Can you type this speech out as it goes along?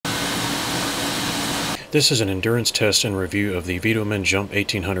This is an endurance test and review of the VTOMAN Jump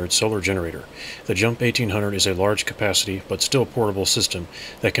 1800 solar generator. The Jump 1800 is a large capacity but still portable system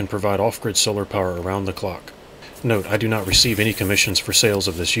that can provide off-grid solar power around the clock. Note, I do not receive any commissions for sales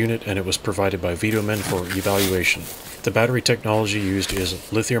of this unit, and it was provided by VTOMAN for evaluation. The battery technology used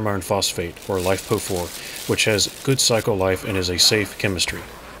is lithium iron phosphate, or LiFePo4, which has good cycle life and is a safe chemistry.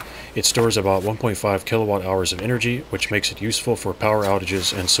 It stores about 1.5 kilowatt hours of energy, which makes it useful for power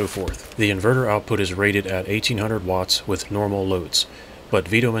outages and so forth. The inverter output is rated at 1800 watts with normal loads, but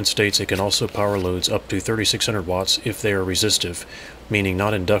VTOMAN states it can also power loads up to 3600 watts if they are resistive, meaning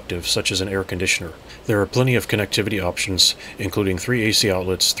not inductive, such as an air conditioner. There are plenty of connectivity options, including 3 AC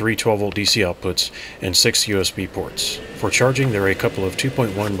outlets, 3 12-volt DC outputs, and 6 USB ports. For charging, there are a couple of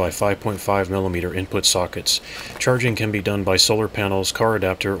 2.1 by 5.5 millimeter input sockets. Charging can be done by solar panels, car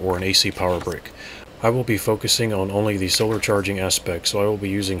adapter, or an AC power brick. I will be focusing on only the solar charging aspect, so I will be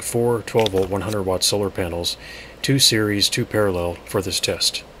using 4 12-volt 100-watt solar panels, 2 series, 2 parallel, for this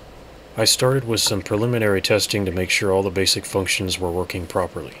test. I started with some preliminary testing to make sure all the basic functions were working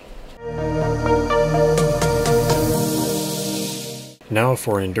properly. Now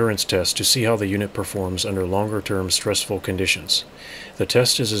for an endurance test to see how the unit performs under longer-term stressful conditions. The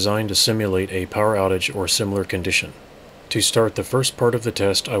test is designed to simulate a power outage or similar condition. To start the first part of the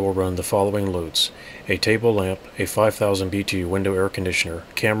test, I will run the following loads: a table lamp, a 5000 BTU window air conditioner,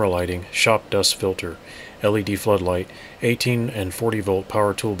 camera lighting, shop dust filter, LED floodlight, 18 and 40 volt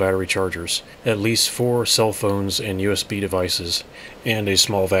power tool battery chargers, at least 4 cell phones and USB devices, and a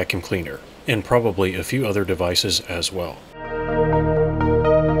small vacuum cleaner, and probably a few other devices as well.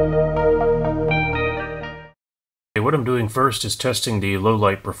 What I'm doing first is testing the low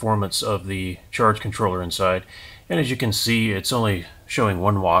light performance of the charge controller inside, and as you can see, it's only showing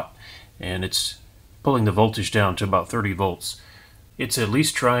 1 watt and it's pulling the voltage down to about 30 volts. It's at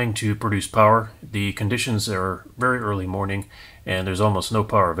least trying to produce power. The conditions are very early morning and there's almost no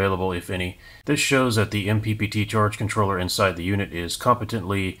power available, if any. This shows that the MPPT charge controller inside the unit is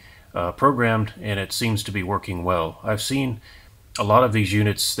competently programmed, and it seems to be working well. I've seen a lot of these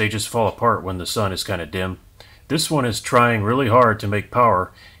units, they just fall apart when the sun is kind of dim. This one is trying really hard to make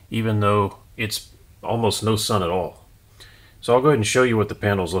power, even though it's almost no sun at all. So I'll go ahead and show you what the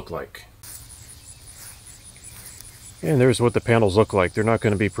panels look like. And there's what the panels look like. They're not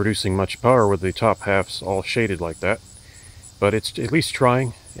going to be producing much power with the top halves all shaded like that, but it's at least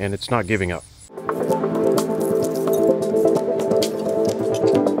trying, and it's not giving up.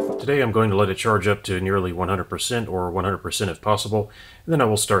 Today I'm going to let it charge up to nearly 100% or 100% if possible, and then I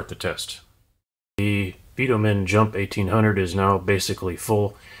will start the test. The VTOMAN Jump 1800 is now basically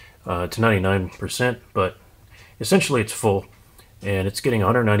full to 99%, but essentially it's full, and it's getting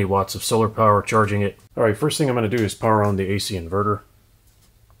 190 watts of solar power charging it. Alright, first thing I'm going to do is power on the AC inverter.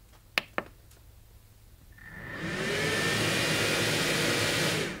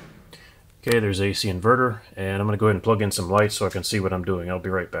 Okay, there's AC inverter, and I'm going to go ahead and plug in some lights so I can see what I'm doing. I'll be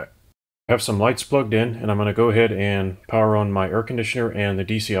right back. I have some lights plugged in, and I'm going to go ahead and power on my air conditioner and the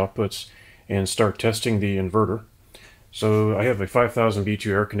DC outputs and start testing the inverter. So I have a 5000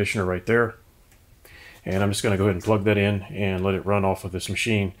 BTU air conditioner right there, and I'm just going to go ahead and plug that in and let it run off of this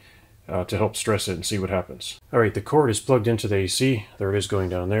machine to help stress it and see what happens. Alright, the cord is plugged into the AC. There it is going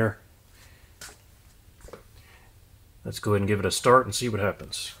down there. Let's go ahead and give it a start and see what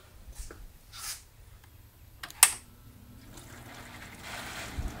happens.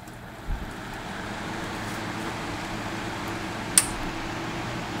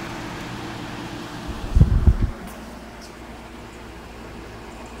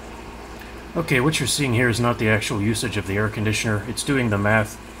 Okay, what you're seeing here is not the actual usage of the air conditioner. It's doing the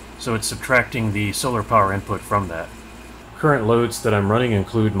math, so it's subtracting the solar power input from that. Current loads that I'm running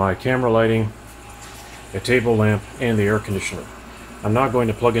include my camera lighting, a table lamp, and the air conditioner. I'm now going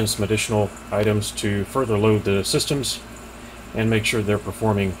to plug in some additional items to further load the systems and make sure they're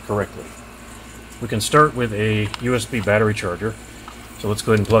performing correctly. We can start with a USB battery charger, so let's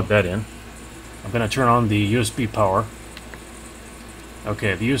go ahead and plug that in. I'm going to turn on the USB power.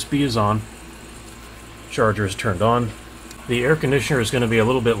 Okay, the USB is on. Charger is turned on. The air conditioner is going to be a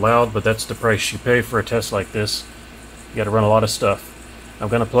little bit loud, but that's the price you pay for a test like this. You got to run a lot of stuff. I'm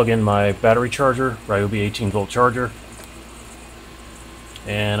going to plug in my battery charger, Ryobi 18-volt charger,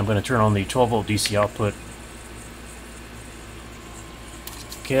 and I'm going to turn on the 12-volt DC output.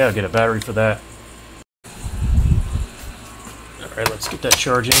 Okay, I'll get a battery for that. Alright, let's get that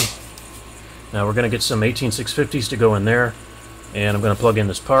charging. Now we're going to get some 18650s to go in there, and I'm going to plug in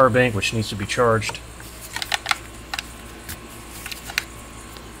this power bank, which needs to be charged.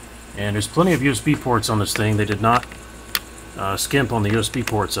 And there's plenty of USB ports on this thing. They did not skimp on the USB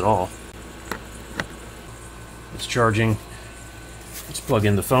ports at all. It's charging. Let's plug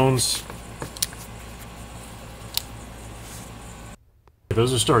in the phones.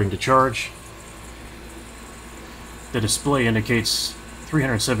 Those are starting to charge. The display indicates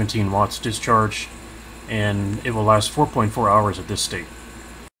 317 watts discharge, and it will last 4.4 hours at this state.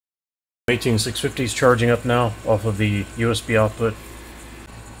 18650 is charging up now off of the USB output,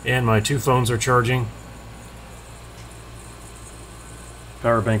 and my two phones are charging.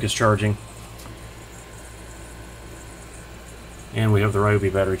 Power bank is charging, and we have the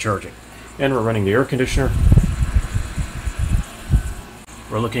Ryobi battery charging, and we're running the air conditioner.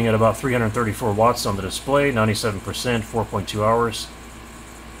 We're looking at about 334 watts on the display, 97%, 4.2 hours.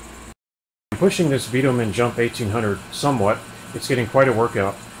 I'm pushing this VTOMAN Jump 1800 somewhat. It's getting quite a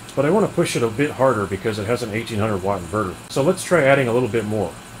workout, but I want to push it a bit harder because it has an 1800 watt inverter. So let's try adding a little bit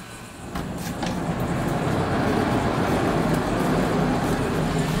more.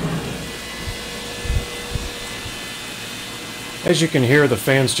 As you can hear, the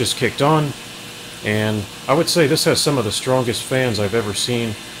fans just kicked on, and I would say this has some of the strongest fans I've ever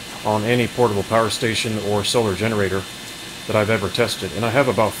seen on any portable power station or solar generator that I've ever tested, and I have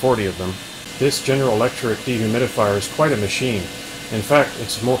about 40 of them. This General Electric dehumidifier is quite a machine. In fact,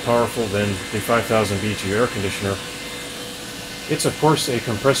 it's more powerful than the 5000 BTU air conditioner. It's of course a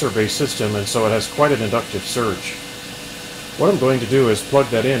compressor-based system, and so it has quite an inductive surge. What I'm going to do is plug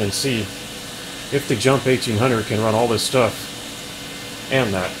that in and see if the Jump 1800 can run all this stuff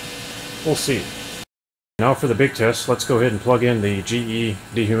and that. We'll see. Now for the big test, let's go ahead and plug in the GE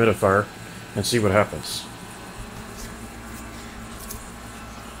dehumidifier and see what happens.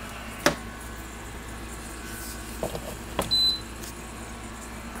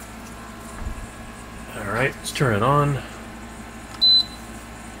 Alright, let's turn it on.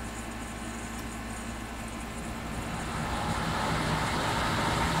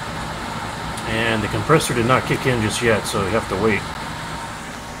 And the compressor did not kick in just yet, so you have to wait.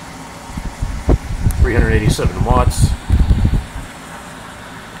 387 watts.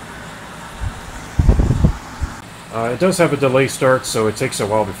 It does have a delay start, so it takes a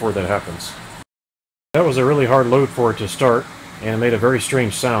while before that happens. That was a really hard load for it to start, and it made a very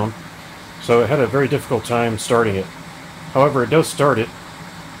strange sound, so it had a very difficult time starting it. However, it does start it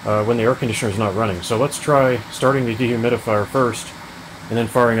when the air conditioner is not running. So let's try starting the dehumidifier first, and then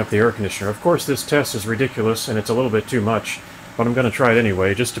firing up the air conditioner. Of course, this test is ridiculous, and it's a little bit too much, but I'm going to try it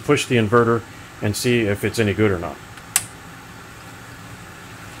anyway, just to push the inverter and see if it's any good or not.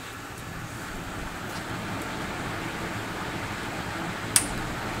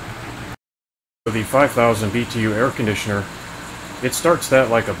 For the 5000 BTU air conditioner, it starts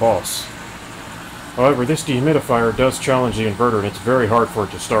that like a boss. However, this dehumidifier does challenge the inverter, and it's very hard for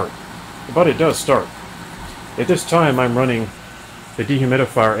it to start. But it does start. At this time, I'm running the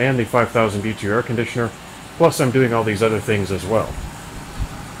dehumidifier and the 5000 BTU air conditioner, plus I'm doing all these other things as well.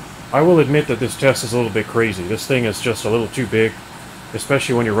 I will admit that this test is a little bit crazy. This thing is just a little too big,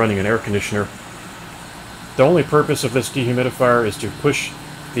 especially when you're running an air conditioner. The only purpose of this dehumidifier is to push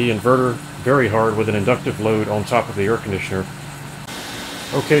the inverter very hard with an inductive load on top of the air conditioner.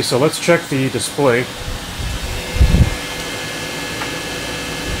 Okay, so let's check the display.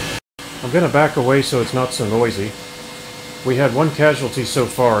 I'm going to back away so it's not so noisy. We had one casualty so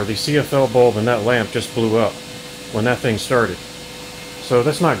far. The CFL bulb in that lamp just blew up when that thing started. So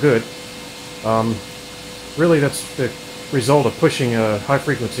that's not good. Really, that's the result of pushing a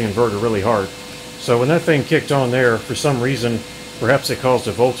high-frequency inverter really hard. So when that thing kicked on there, for some reason, perhaps it caused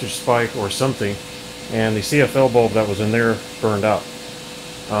a voltage spike or something, and the CFL bulb that was in there burned out.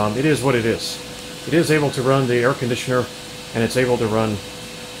 It is what it is. It is able to run the air conditioner, and it's able to run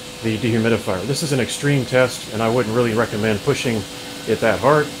the dehumidifier. This is an extreme test, and I wouldn't really recommend pushing it that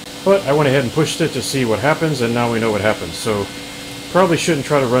hard, but I went ahead and pushed it to see what happens, and now we know what happens. So probably shouldn't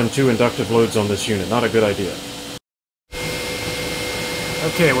try to run two inductive loads on this unit. Not a good idea.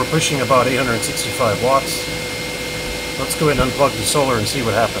 Okay, we're pushing about 865 watts. Let's go ahead and unplug the solar and see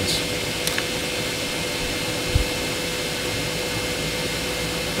what happens.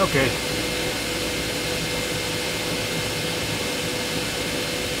 Okay.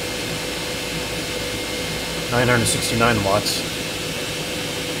 $969 watts.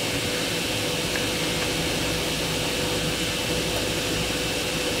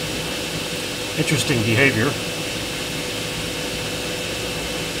 Interesting behavior.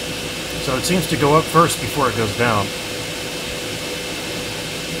 So it seems to go up first before it goes down.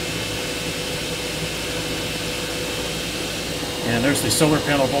 And there's the solar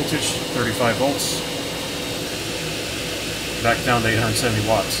panel voltage, 35 volts. Back down to 870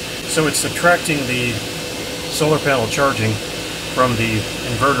 watts. So it's subtracting the solar panel charging from the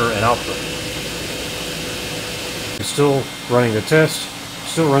inverter and output. still running the test,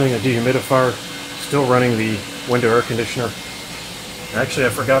 still running a dehumidifier, still running the window air conditioner. Actually, I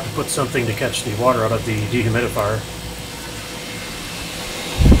forgot to put something to catch the water out of the dehumidifier.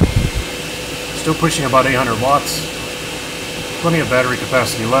 Still pushing about 800 watts. Plenty of battery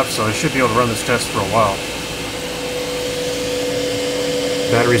capacity left, so I should be able to run this test for a while.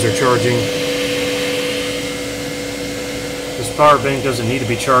 Batteries are charging. This power bank doesn't need to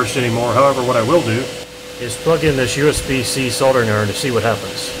be charged anymore. However, what I will do is plug in this USB-C soldering iron to see what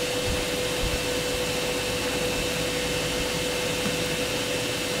happens.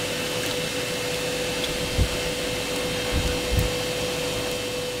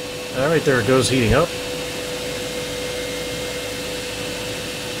 Alright, there it goes, heating up.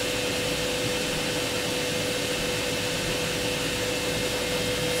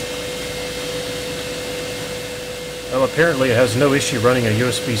 Well, apparently it has no issue running a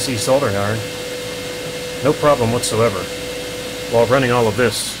USB-C soldering iron. No problem whatsoever while running all of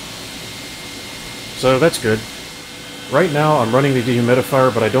this. So that's good. Right now I'm running the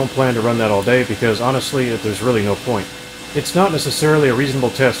dehumidifier, but I don't plan to run that all day because honestly there's really no point. It's not necessarily a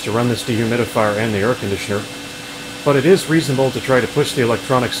reasonable test to run this dehumidifier and the air conditioner, but it is reasonable to try to push the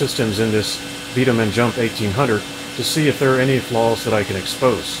electronic systems in this VTOMAN Jump 1800 to see if there are any flaws that I can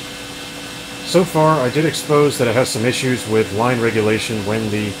expose. So far I did expose that it has some issues with line regulation when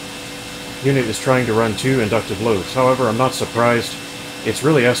the unit is trying to run two inductive loads. However, I'm not surprised. It's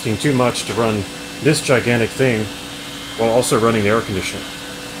really asking too much to run this gigantic thing while also running the air conditioner.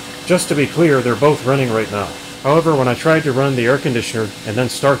 Just to be clear, they're both running right now. However, when I tried to run the air conditioner and then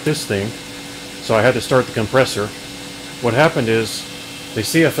start this thing, so I had to start the compressor, what happened is the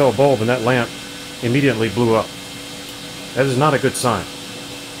CFL bulb in that lamp immediately blew up. That is not a good sign.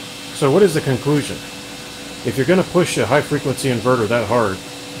 So what is the conclusion? If you're going to push a high-frequency inverter that hard,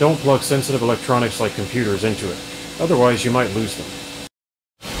 don't plug sensitive electronics like computers into it. Otherwise, you might lose them.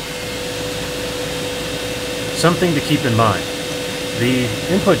 Something to keep in mind. The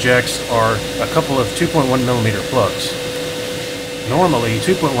input jacks are a couple of 2.1mm plugs. Normally,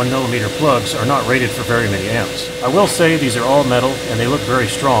 2.1mm plugs are not rated for very many amps. I will say these are all metal and they look very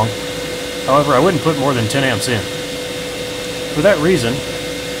strong. However, I wouldn't put more than 10 amps in. For that reason,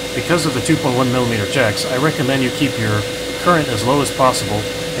 because of the 2.1mm jacks, I recommend you keep your current as low as possible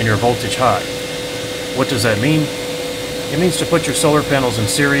and your voltage high. What does that mean? It means to put your solar panels in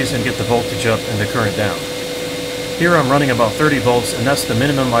series and get the voltage up and the current down. Here I'm running about 30 volts, and that's the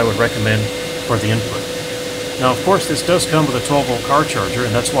minimum I would recommend for the input. Now, of course, this does come with a 12-volt car charger,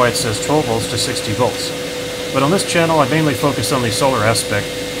 and that's why it says 12 volts to 60 volts. But on this channel, I mainly focus on the solar aspect,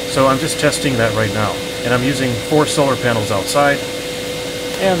 so I'm just testing that right now. And I'm using 4 solar panels outside,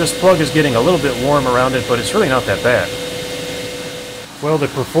 and this plug is getting a little bit warm around it, but it's really not that bad. Well, the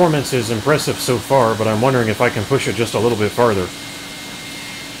performance is impressive so far, but I'm wondering if I can push it just a little bit farther.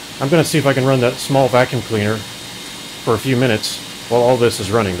 I'm going to see if I can run that small vacuum cleaner for a few minutes while all this is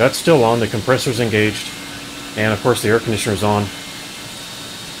running. That's still on, the compressor's engaged, and of course the air conditioner's on.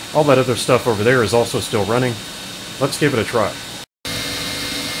 All that other stuff over there is also still running. Let's give it a try.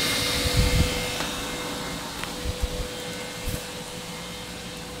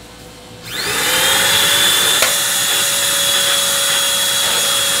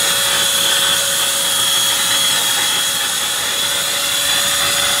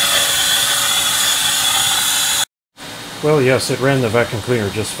 Well, yes, it ran the vacuum cleaner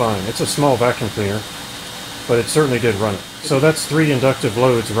just fine. It's a small vacuum cleaner, but it certainly did run it. So that's 3 inductive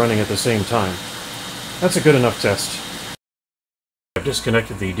loads running at the same time. That's a good enough test. I've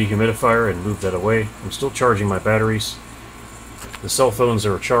disconnected the dehumidifier and moved that away. I'm still charging my batteries. The cell phones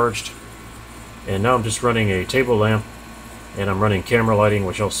are charged. And now I'm just running a table lamp, and I'm running camera lighting,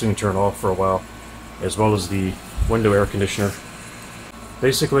 which I'll soon turn off for a while, as well as the window air conditioner.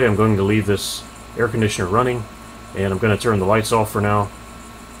 Basically, I'm going to leave this air conditioner running, and I'm going to turn the lights off for now,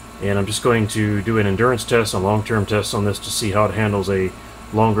 and I'm just going to do an endurance test, a long-term test on this to see how it handles a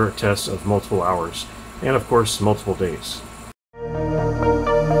longer test of multiple hours, and of course multiple days.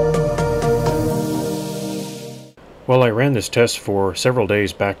 Well, I ran this test for several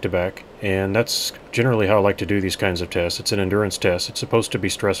days back to back, and that's generally how I like to do these kinds of tests. It's an endurance test. It's supposed to be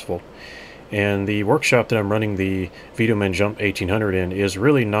stressful, and the workshop that I'm running the VTOMAN Jump 1800 in is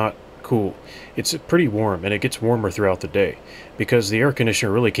really not cool. It's pretty warm, and it gets warmer throughout the day because the air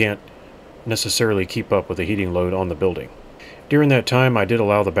conditioner really can't necessarily keep up with the heating load on the building. During that time, I did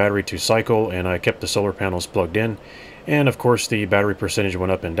allow the battery to cycle, and I kept the solar panels plugged in, and of course the battery percentage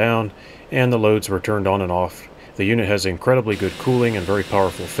went up and down, and the loads were turned on and off. The unit has incredibly good cooling and very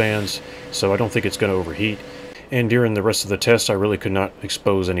powerful fans, so I don't think it's going to overheat. and during the rest of the test I really could not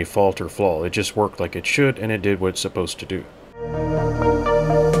expose any fault or flaw. It just worked like it should, and it did what it's supposed to do.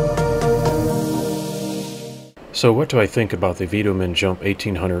 So what do I think about the VTOMAN Jump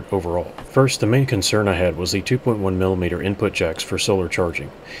 1800 overall? First, the main concern I had was the 2.1mm input jacks for solar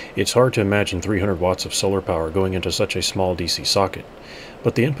charging. It's hard to imagine 300 watts of solar power going into such a small DC socket,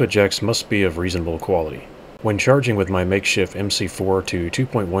 but the input jacks must be of reasonable quality. When charging with my makeshift MC4 to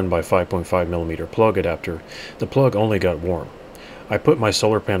 2.1 by 5.5mm plug adapter, the plug only got warm. I put my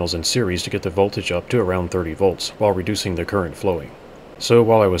solar panels in series to get the voltage up to around 30 volts while reducing the current flowing. So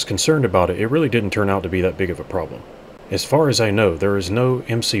while I was concerned about it, it really didn't turn out to be that big of a problem. As far as I know, there is no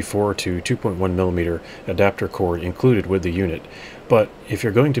MC4 to 2.1mm adapter cord included with the unit, but if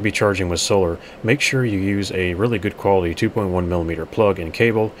you're going to be charging with solar, make sure you use a really good quality 2.1mm plug and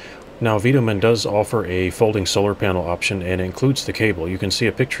cable. Now VTOMAN does offer a folding solar panel option and includes the cable. You can see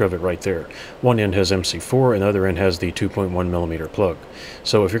a picture of it right there. One end has MC4 and the other end has the 2.1mm plug.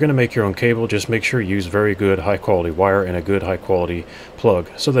 So if you're going to make your own cable, just make sure you use very good high quality wire and a good high quality plug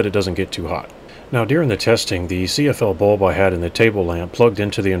so that it doesn't get too hot. Now during the testing, the CFL bulb I had in the table lamp plugged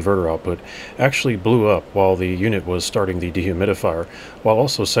into the inverter output actually blew up while the unit was starting the dehumidifier, while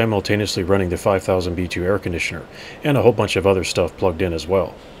also simultaneously running the 5000 B2 air conditioner and a whole bunch of other stuff plugged in as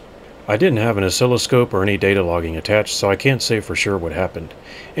well. I didn't have an oscilloscope or any data logging attached, so I can't say for sure what happened.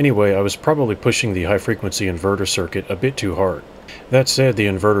 Anyway, I was probably pushing the high-frequency inverter circuit a bit too hard. That said, the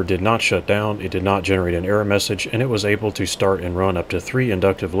inverter did not shut down, it did not generate an error message, and it was able to start and run up to 3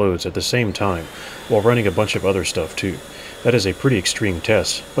 inductive loads at the same time, while running a bunch of other stuff too. That is a pretty extreme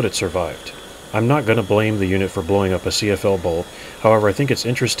test, but it survived. I'm not going to blame the unit for blowing up a CFL bulb, however I think it's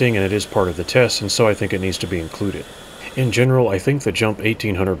interesting and it is part of the test, and so I think it needs to be included. In general, I think the Jump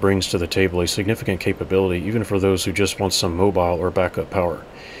 1800 brings to the table a significant capability even for those who just want some mobile or backup power.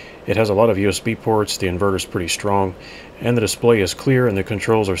 It has a lot of USB ports, the inverter is pretty strong, and the display is clear and the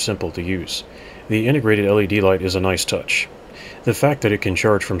controls are simple to use. The integrated LED light is a nice touch. The fact that it can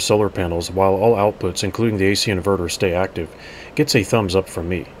charge from solar panels while all outputs, including the AC inverter, stay active, gets a thumbs up from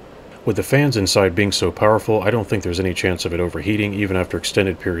me. With the fans inside being so powerful, I don't think there's any chance of it overheating even after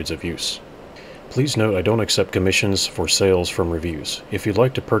extended periods of use. Please note I don't accept commissions for sales from reviews. If you'd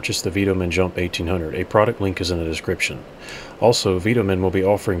like to purchase the VTOMAN Jump 1800, a product link is in the description. Also, VTOMAN will be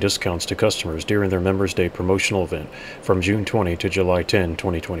offering discounts to customers during their Members Day promotional event from June 20 to July 10,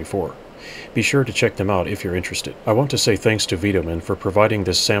 2024. Be sure to check them out if you're interested. I want to say thanks to VTOMAN for providing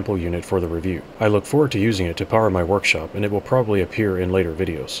this sample unit for the review. I look forward to using it to power my workshop, and it will probably appear in later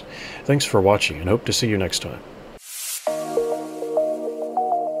videos. Thanks for watching and hope to see you next time.